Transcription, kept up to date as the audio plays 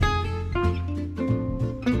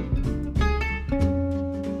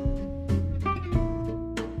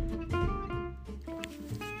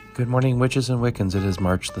Good morning, witches and Wiccans. It is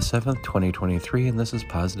March the 7th, 2023, and this is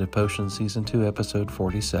Positive Potion Season 2, Episode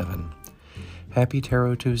 47. Happy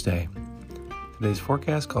Tarot Tuesday. Today's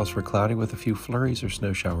forecast calls for cloudy with a few flurries or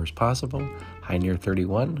snow showers possible, high near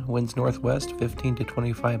 31, winds northwest 15 to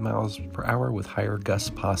 25 miles per hour with higher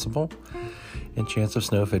gusts possible, and chance of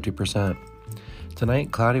snow 50%.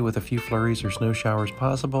 Tonight, cloudy with a few flurries or snow showers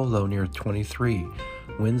possible, low near 23.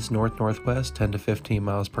 Winds north-northwest 10 to 15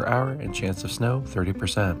 miles per hour and chance of snow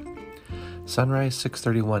 30%. Sunrise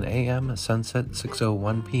 6:31 a.m., sunset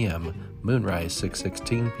 6:01 p.m., moonrise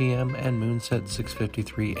 6:16 p.m., and moonset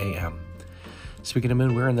 6:53 a.m. Speaking of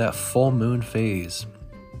moon, we're in that full moon phase,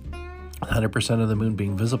 100% of the moon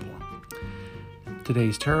being visible.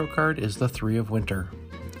 Today's tarot card is the Three of Winter.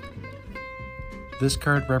 This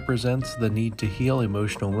card represents the need to heal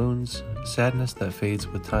emotional wounds, sadness that fades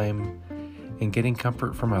with time, and getting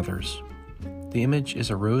comfort from others. The image is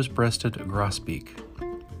a rose-breasted grosbeak.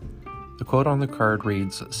 The quote on the card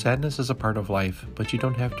reads, "Sadness is a part of life, but you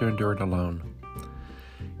don't have to endure it alone.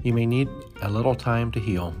 You may need a little time to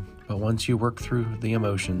heal, but once you work through the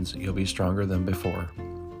emotions, you'll be stronger than before."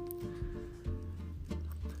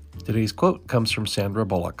 Today's quote comes from Sandra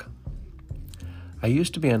Bullock. "I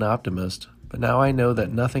used to be an optimist, but now I know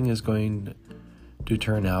that nothing is going to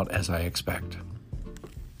turn out as I expect."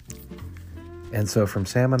 And so from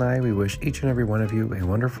Sam and I, we wish each and every one of you a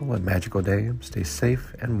wonderful and magical day. Stay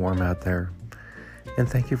safe and warm out there. And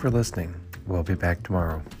thank you for listening. We'll be back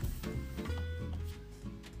tomorrow.